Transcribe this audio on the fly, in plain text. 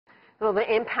Well,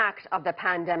 the impact of the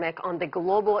pandemic on the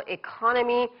global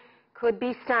economy could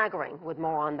be staggering. With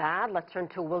more on that, let's turn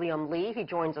to William Lee. He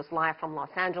joins us live from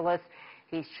Los Angeles.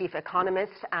 He's chief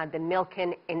economist at the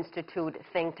Milken Institute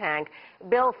think tank.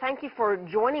 Bill, thank you for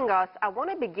joining us. I want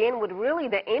to begin with really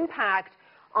the impact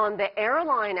on the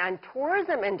airline and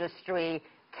tourism industry.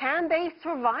 Can they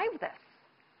survive this?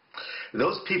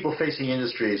 Those people-facing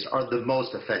industries are the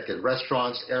most affected: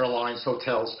 restaurants, airlines,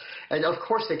 hotels. And of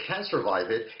course they can survive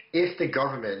it if the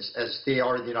governments, as they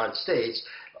are in the United States,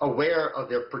 aware of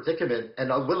their predicament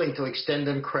and are willing to extend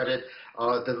them credit.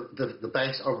 The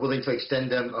banks are willing to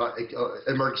extend them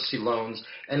emergency loans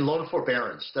and loan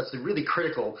forbearance. That's really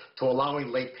critical to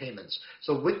allowing late payments.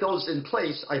 So with those in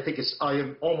place, I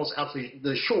am almost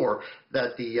absolutely sure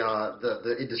that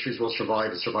the industries will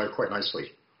survive and survive quite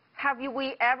nicely. Have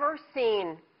we ever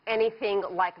seen anything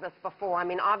like this before? I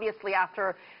mean, obviously,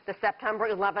 after the September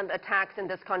 11th attacks in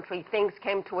this country, things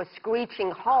came to a screeching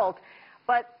halt.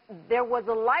 But there was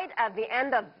a light at the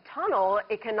end of the tunnel,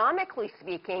 economically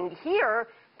speaking. Here,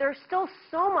 there's still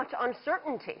so much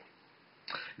uncertainty.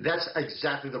 That's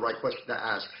exactly the right question to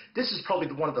ask. This is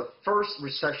probably one of the first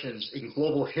recessions in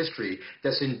global history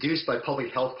that's induced by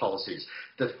public health policies.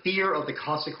 The fear of the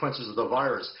consequences of the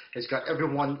virus has got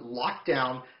everyone locked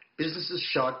down, businesses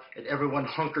shut, and everyone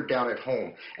hunkered down at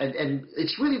home. And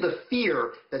it's really the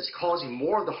fear that's causing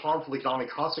more of the harmful economic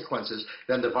consequences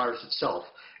than the virus itself.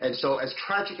 And so as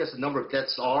tragic as the number of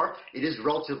deaths are, it is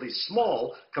relatively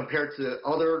small compared to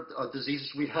other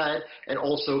diseases we've had, and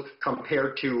also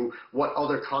compared to what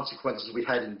other consequences we've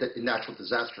had in natural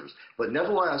disasters. But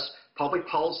nevertheless, public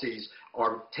policies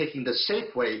are taking the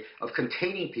safe way of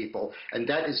containing people, and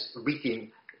that is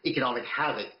wreaking economic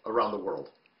havoc around the world.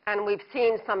 And we've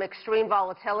seen some extreme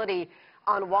volatility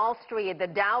on Wall Street. The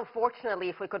Dow, fortunately,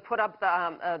 if we could put up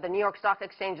the New York Stock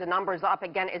Exchange, the numbers up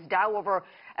again, is Dow over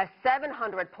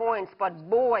 700 points. But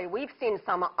boy, we've seen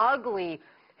some ugly,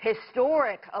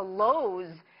 historic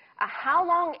lows. How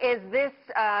long is this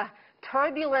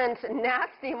turbulent,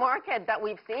 nasty market that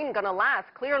we've seen going to last?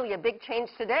 Clearly a big change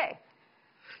today.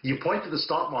 You point to the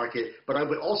stock market, but I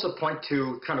would also point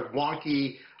to kind of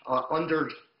wonky,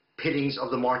 underpinnings of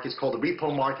the markets called the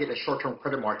repo market and short-term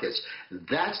credit markets.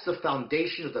 That's the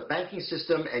foundation of the banking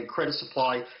system and credit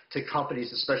supply to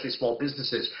companies, especially small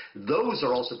businesses. Those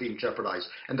are also being jeopardized.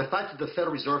 And the fact that the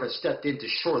Federal Reserve has stepped in to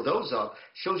shore those up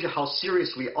shows you how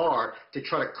serious we are to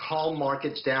try to calm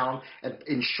markets down and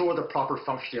ensure the proper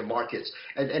functioning of markets.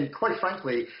 And quite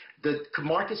frankly, the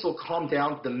markets will calm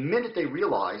down the minute they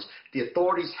realize the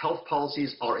authorities' health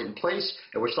policies are in place,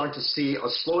 and we're starting to see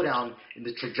a slowdown in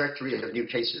the trajectory of new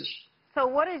cases. So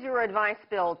what is your advice,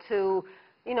 Bill, to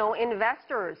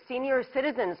investors, senior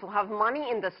citizens who have money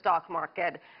in the stock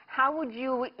market? How would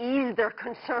you ease their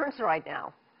concerns right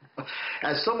now?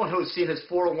 As someone who has seen his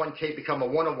 401k become a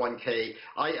 101k,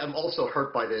 I am also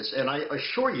hurt by this. And I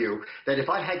assure you that if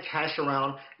I had cash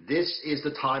around, this is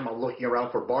the time I'm looking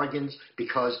around for bargains,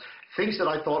 because things that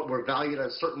I thought were valued at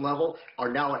a certain level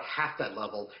are now at half that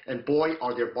level. And boy,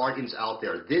 are there bargains out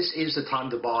there. This is the time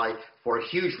to buy for a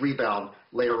huge rebound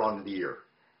later on in the year.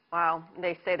 Wow.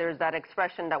 They say there's that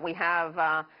expression that we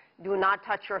have, do not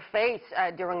touch your face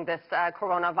during this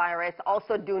coronavirus.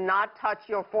 Also, do not touch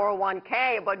your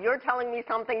 401k. But you're telling me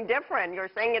something different.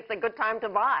 You're saying it's a good time to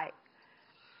buy.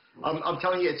 I'm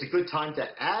telling you, it's a good time to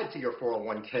add to your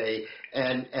 401k.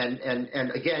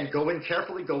 And again, go in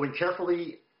carefully,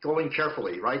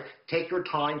 right? Take your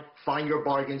time, find your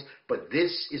bargains. But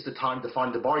this is the time to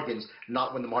find the bargains,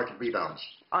 not when the market rebounds.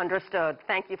 Understood.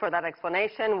 Thank you for that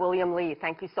explanation. William Lee,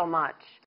 thank you so much.